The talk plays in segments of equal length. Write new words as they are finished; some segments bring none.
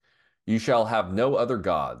You shall have no other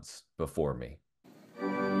gods before me.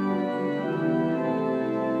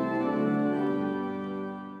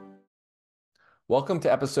 Welcome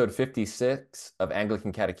to episode 56 of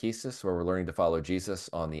Anglican Catechesis, where we're learning to follow Jesus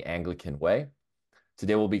on the Anglican way.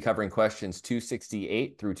 Today we'll be covering questions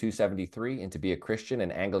 268 through 273 in To Be a Christian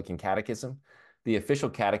and Anglican Catechism, the official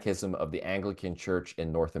catechism of the Anglican Church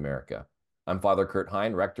in North America. I'm Father Kurt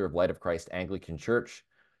Hein, rector of Light of Christ Anglican Church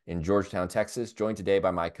in Georgetown, Texas, joined today by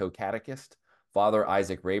my co-catechist, Father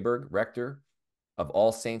Isaac Rayberg, rector of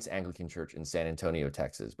All Saints Anglican Church in San Antonio,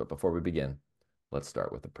 Texas. But before we begin, let's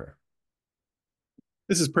start with a prayer.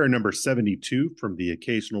 This is prayer number 72 from the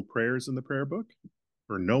Occasional Prayers in the Prayer Book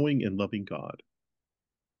for Knowing and Loving God.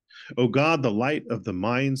 O God, the light of the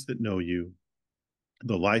minds that know you,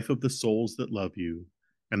 the life of the souls that love you,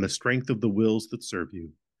 and the strength of the wills that serve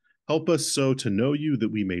you, help us so to know you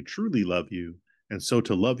that we may truly love you, and so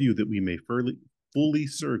to love you that we may fully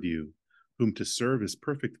serve you, whom to serve is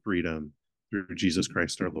perfect freedom through Jesus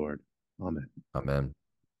Christ our Lord. Amen. Amen.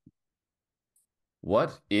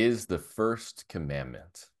 What is the first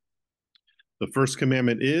commandment? The first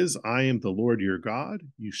commandment is, I am the Lord your God.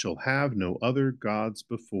 You shall have no other gods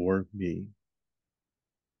before me.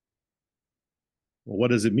 Well,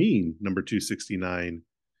 what does it mean? Number 269.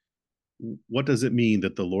 What does it mean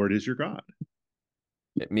that the Lord is your God?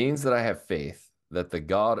 It means that I have faith that the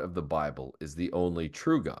God of the Bible is the only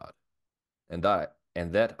true God, and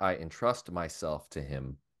that I entrust myself to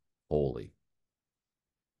him wholly.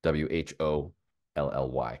 WHOLLY,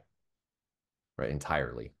 right?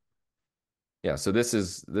 Entirely. Yeah, so this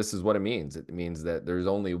is what it means. It means that there's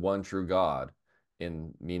only one true God,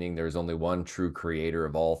 meaning there's only one true creator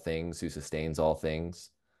of all things who sustains all things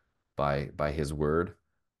by his word.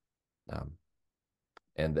 Um,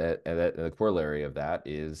 and the corollary of that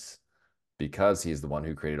is because he's the one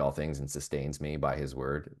who created all things and sustains me by his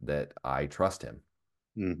word, that I trust him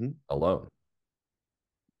alone.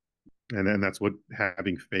 And then that's what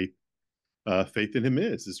having faith in him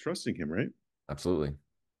is trusting him, right? Absolutely.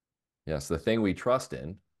 Yes, the thing we trust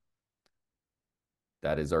in,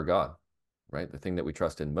 that is our God, right? The thing that we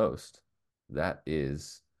trust in most, that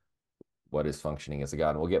is what is functioning as a God.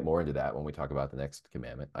 And we'll get more into that when we talk about the next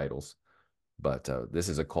commandment, idols. But this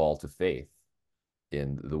is a call to faith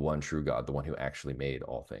in the one true God, the one who actually made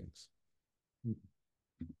all things.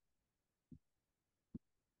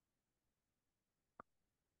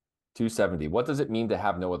 270. What does it mean to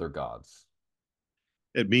have no other gods?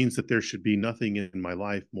 It means that there should be nothing in my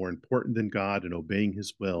life more important than God and obeying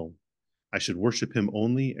his will. I should worship him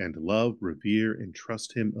only and love, revere, and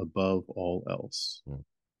trust him above all else. Hmm.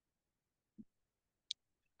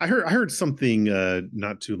 I heard something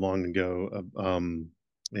not too long ago.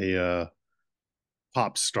 A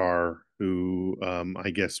pop star who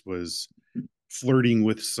I guess was flirting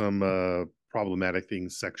with some problematic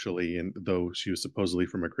things sexually, and though she was supposedly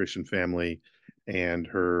from a Christian family, and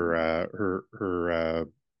her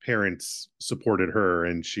parents supported her,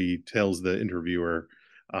 and she tells the interviewer,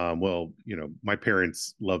 "Well, you know, my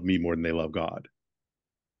parents love me more than they love God,"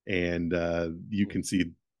 and you can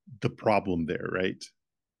see the problem there, right?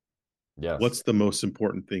 Yes, What's the most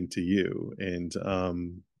important thing to you? And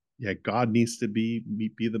yeah, God needs to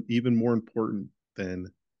even more important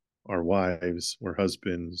than our wives or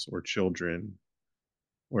husbands or children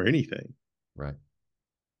or anything. right.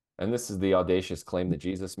 And this is the audacious claim that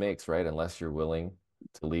Jesus makes, right? Unless you're willing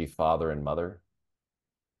to leave father and mother,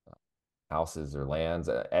 houses or lands,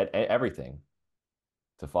 everything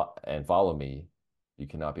and follow me, you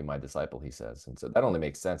cannot be my disciple, he says. And so that only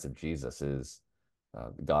makes sense if Jesus is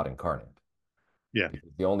God incarnate. Yeah,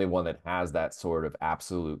 Because the only one that has that sort of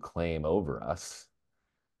absolute claim over us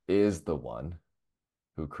is the one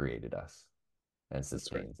who created us and that's right.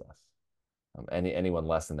 sustains us. Anyone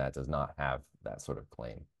less than that does not have that sort of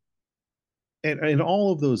claim. And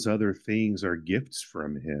all of those other things are gifts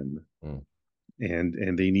from him, Mm,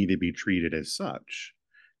 and they need to be treated as such.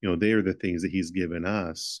 You know, they are the things that he's given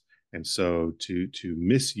us, and so to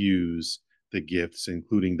misuse the gifts,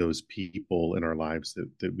 including those people in our lives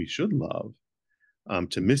that we should love,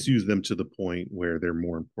 to misuse them to the point where they're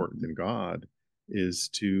more important than God, is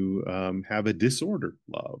to have a disordered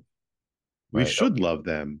love. We right. should love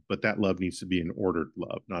them, but that love needs to be an ordered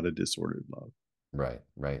love, not a disordered love. Right,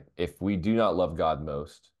 right. If we do not love God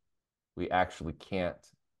most, we actually can't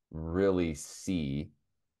really see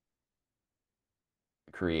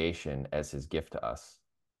creation as his gift to us.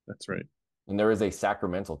 That's right. And there is a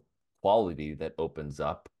sacramental quality that opens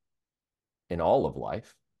up in all of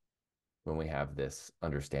life when we have this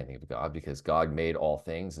understanding of God, because God made all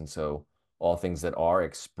things. And so all things that are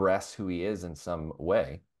express who he is in some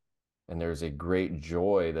way. And there's a great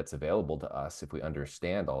joy that's available to us if we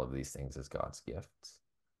understand all of these things as God's gifts,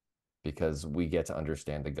 because we get to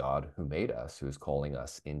understand the God who made us, who is calling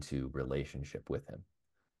us into relationship with him.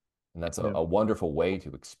 And that's Yeah. a wonderful way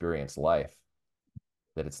to experience life,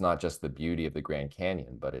 that it's not just the beauty of the Grand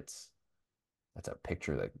Canyon, but that's a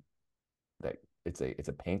picture that it's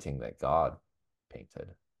a painting that God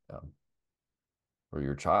painted. Um, or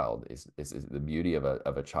your child is the beauty of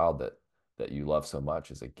a child that you love so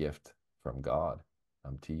much is a gift from God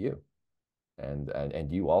to you,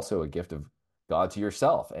 and you also a gift of God to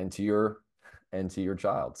yourself and to your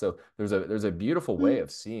child. So there's a beautiful way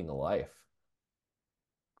of seeing life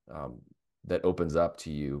um, that opens up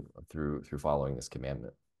to you through following this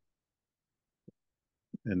commandment.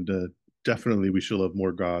 And definitely we should love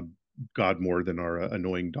more God more than our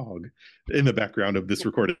annoying dog in the background of this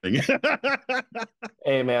recording.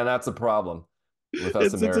 Hey man, that's a problem with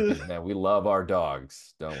us it's Americans, man. We love our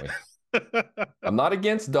dogs, don't we? I'm not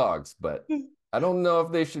against dogs, but I don't know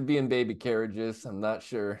if they should be in baby carriages. I'm not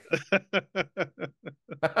sure. It's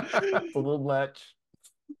a little much.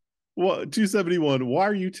 Well, 271, why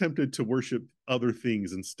are you tempted to worship other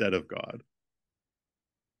things instead of God?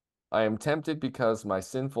 I am tempted because my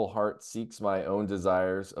sinful heart seeks my own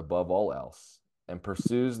desires above all else and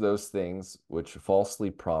pursues those things which falsely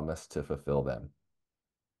promise to fulfill them.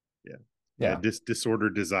 Yeah. Yeah, Yeah,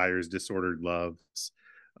 disordered desires, disordered loves.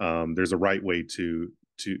 There's a right way to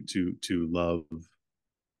love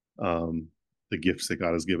um, the gifts that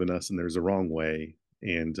God has given us, and there's a wrong way,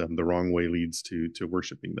 and the wrong way leads to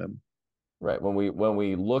worshiping them. right. When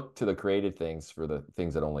we look to the created things for the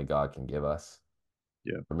things that only God can give us,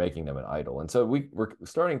 Yeah, we're making them an idol. And so we're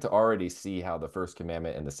starting to already see how the first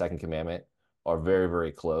commandment and the second commandment are very,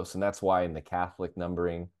 very close. And that's why in the Catholic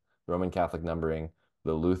numbering, Roman Catholic numbering,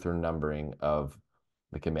 the Lutheran numbering of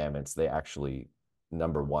the commandments, they actually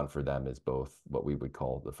number one for them is both what we would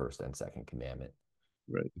call the first and second commandment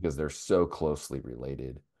right. because they're so closely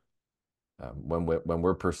related. When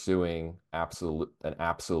we're pursuing an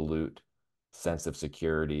absolute sense of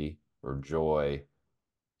security or joy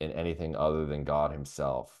in anything other than God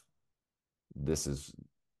Himself, this is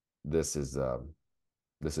this is um,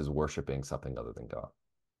 this is worshiping something other than God.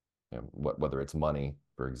 Whether it's money,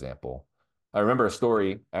 for example. I remember a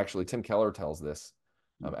story. Actually, Tim Keller tells this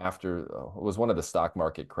after it was one of the stock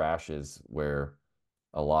market crashes where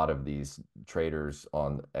a lot of these traders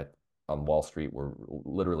on Wall Street were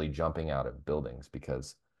literally jumping out of buildings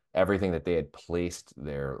because everything that they had placed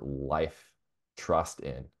their life trust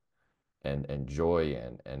in and joy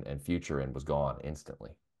in and future in was gone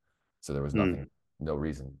instantly. So there was Mm, no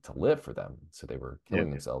reason to live for them. So they were yeah,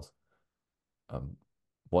 killing themselves. Um,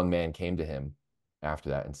 One man came to him after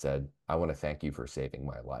that and said, I want to thank you for saving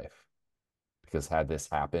my life. Because had this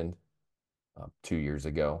happened 2 years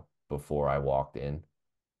ago, before I walked in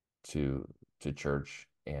to church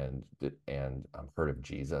and heard of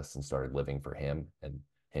Jesus and started living for him and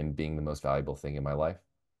him being the most valuable thing in my life,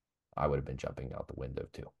 I would have been jumping out the window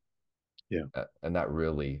too. yeah, And that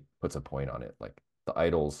really puts a point on it. Like the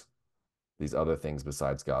idols, these other things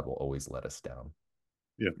besides God will always let us down.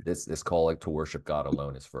 yeah. This call to worship God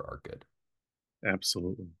alone is for our good.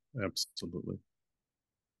 Absolutely, absolutely.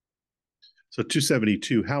 So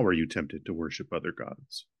 272, how are you tempted to worship other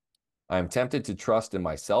gods? I am tempted to trust in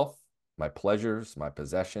myself, my pleasures, my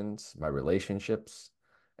possessions, my relationships,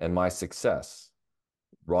 and my success,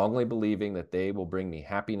 wrongly believing that they will bring me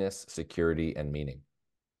happiness, security, and meaning.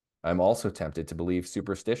 I am also tempted to believe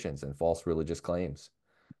superstitions and false religious claims,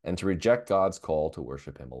 and to reject God's call to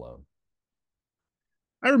worship Him alone.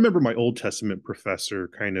 I remember my Old Testament professor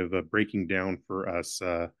kind of breaking down for us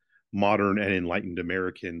modern and enlightened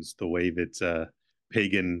Americans the way that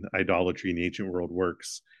pagan idolatry in the ancient world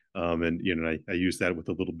works. And I use that with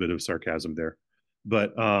a little bit of sarcasm there,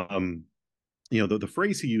 but the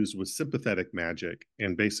phrase he used was sympathetic magic,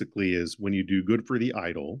 and basically is when you do good for the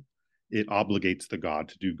idol, it obligates the god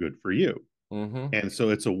to do good for you, Mm-hmm. and so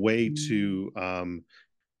it's a way to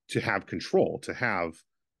have control, to have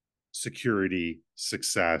security,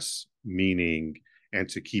 success, meaning, and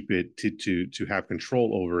to keep it to have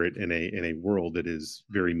control over it in a world that is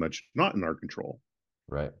very much not in our control.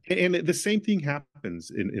 Right. And the same thing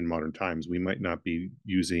happens in modern times. We might not be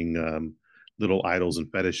using little idols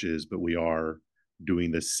and fetishes, but we are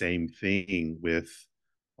doing the same thing with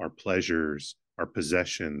our pleasures, our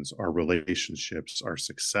possessions, our relationships, our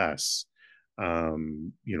success.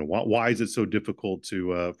 Why is it so difficult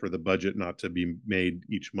to for the budget not to be made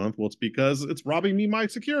each month? Well, it's because it's robbing me my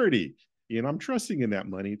security, and I'm trusting in that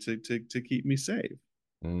money to keep me safe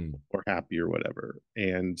Mm. or happy or whatever.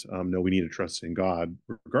 And no, we need to trust in God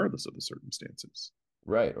regardless of the circumstances.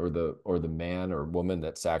 Right. Or the man or woman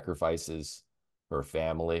that sacrifices her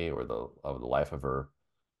family or the life of her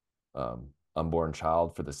unborn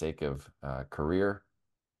child for the sake of career,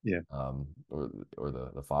 Yeah, or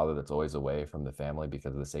the father that's always away from the family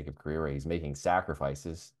because of the sake of career. He's making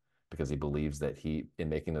sacrifices because he believes that in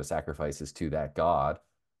making those sacrifices to that God,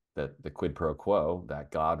 that the quid pro quo,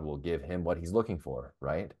 that God will give him what he's looking for,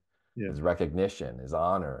 right? yeah, His recognition, his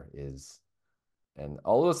honor, and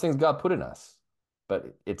all those things God put in us.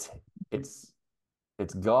 But it's it's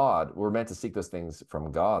God. We're meant to seek those things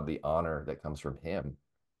from God, the honor that comes from Him,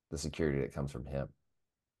 the security that comes from Him.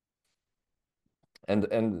 And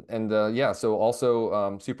yeah, so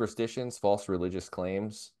also superstitions, false religious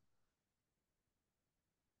claims,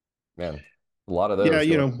 man, a lot of yeah. those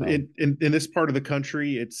You going know, around. in this part of the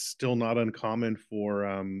country, it's still not uncommon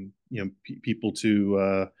for people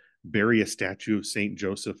to bury a statue of Saint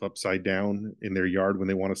Joseph upside down in their yard when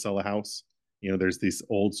they want to sell a house. You know, there's these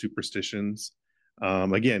old superstitions.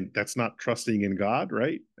 Again, that's not trusting in God,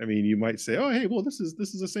 right? I mean, you might say, "Oh, hey, well, this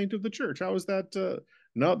is a saint of the church. How is that?"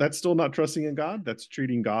 No, that's still not trusting in God. That's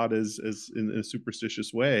treating God as in a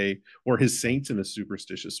superstitious way, or His saints in a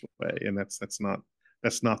superstitious way, and that's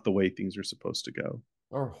not the way things are supposed to go.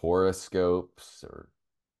 Or horoscopes or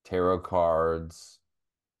tarot cards.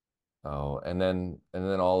 Oh, and then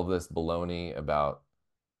all of this baloney about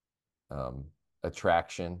um,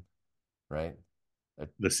 attraction, right? A,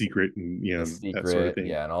 The secret and the that sort of secret, thing.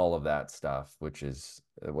 yeah, and all of that stuff, which is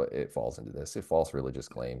what it falls into this. It false religious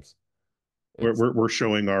claims. We're It's we're, we're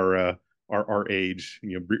showing our age,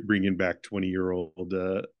 bringing back 20-year-old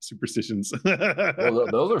superstitions. well,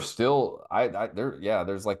 those are still there. Yeah,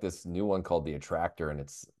 there's like this new one called the Attractor, and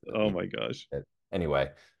it's Oh my gosh. anyway.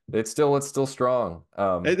 It's still strong.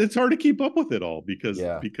 It's hard to keep up with it all because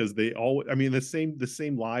Yeah, they all, I mean, the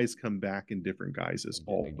same lies come back in different guises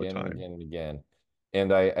all the again and time. again and again.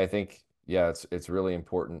 And I think yeah, it's really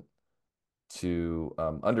important to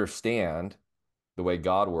understand the way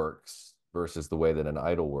God works versus the way that an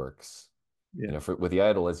idol works. Yeah. With the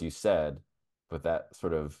idol, as you said, with that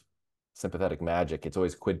sort of sympathetic magic, it's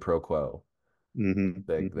always quid pro quo.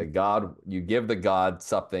 The Hmm. God, you give the God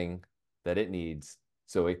something that it needs,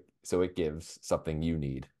 so it gives something you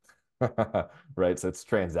need. Right? So it's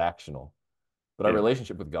transactional. But our Yeah.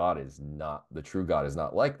 relationship with God is not, the true God is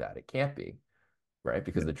not like that. It can't be, right?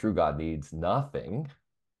 Because Yeah. the true God needs nothing,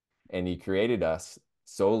 and he created us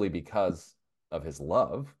solely because of his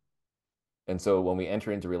love. And so when we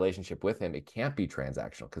enter into relationship with him, it can't be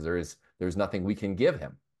transactional because there's nothing we can give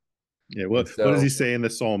him. Yeah. And What does he so say in the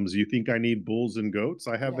Psalms? You think I need bulls and goats?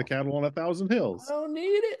 I have the yeah, cattle on 1,000 I hills. don't need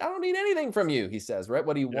it. I don't need anything from you, he says, right? Yeah,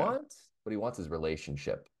 What he wants is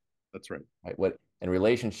relationship, that's right. right? And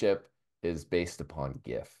relationship is based upon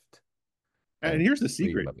gift And and here's the freedom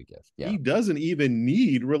secret. of a gift. He Yeah. doesn't even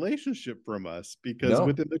need relationship from us because No,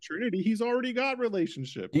 within the Trinity, he's already got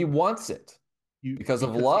relationship. he wants it because of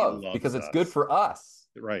Because he love, because loves it's good us. for us.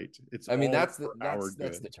 Right. It's I mean, all for our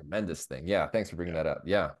that's good. the tremendous thing. Yeah, thanks for bringing Yeah. that up.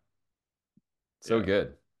 Yeah, so Yeah.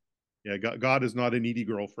 good. Yeah. God is not a needy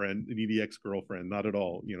girlfriend, a needy ex-girlfriend, not at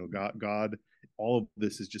all. God, all of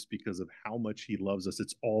this is just because of how much he loves us.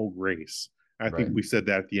 It's all grace. I think Right. we said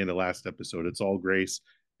that at the end of last episode. It's all grace.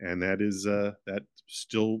 And that is that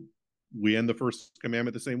still we end the first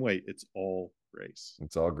commandment the same way. It's all grace.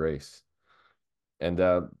 It's all grace. And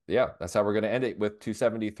yeah, that's how we're going to end it with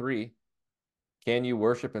 273. Can you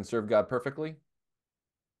worship and serve God perfectly?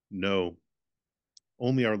 No,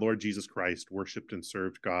 only our Lord Jesus Christ worshiped and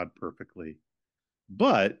served God perfectly.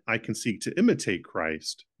 But I can seek to imitate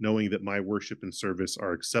Christ, knowing that my worship and service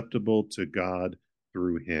are acceptable to God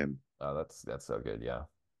through him. Oh, that's so good. Yeah.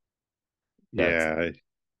 Yeah, Yeah,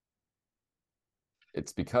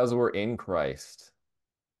 it's because we're in Christ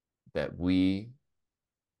that we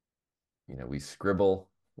scribble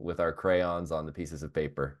with our crayons on the pieces of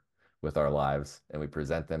paper with our lives, and we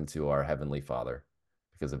present them to our Heavenly Father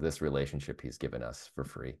because of this relationship He's given us for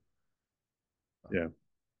free. yeah.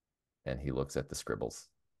 And He looks at the scribbles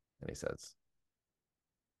and He says,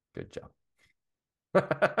 "Good job."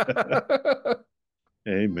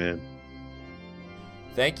 Amen.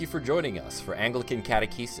 Thank you for joining us for Anglican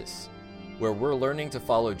Catechesis, where we're learning to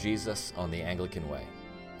follow Jesus on the Anglican way.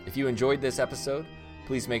 If you enjoyed this episode,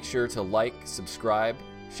 please make sure to like, subscribe,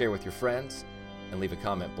 share with your friends, and leave a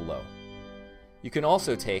comment below. You can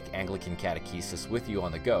also take Anglican Catechesis with you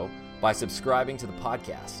on the go by subscribing to the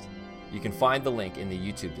podcast. You can find the link in the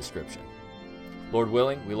YouTube description. Lord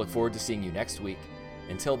willing, we look forward to seeing you next week.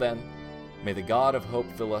 Until then, may the God of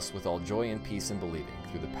hope fill us with all joy and peace in believing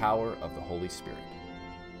through the power of the Holy Spirit.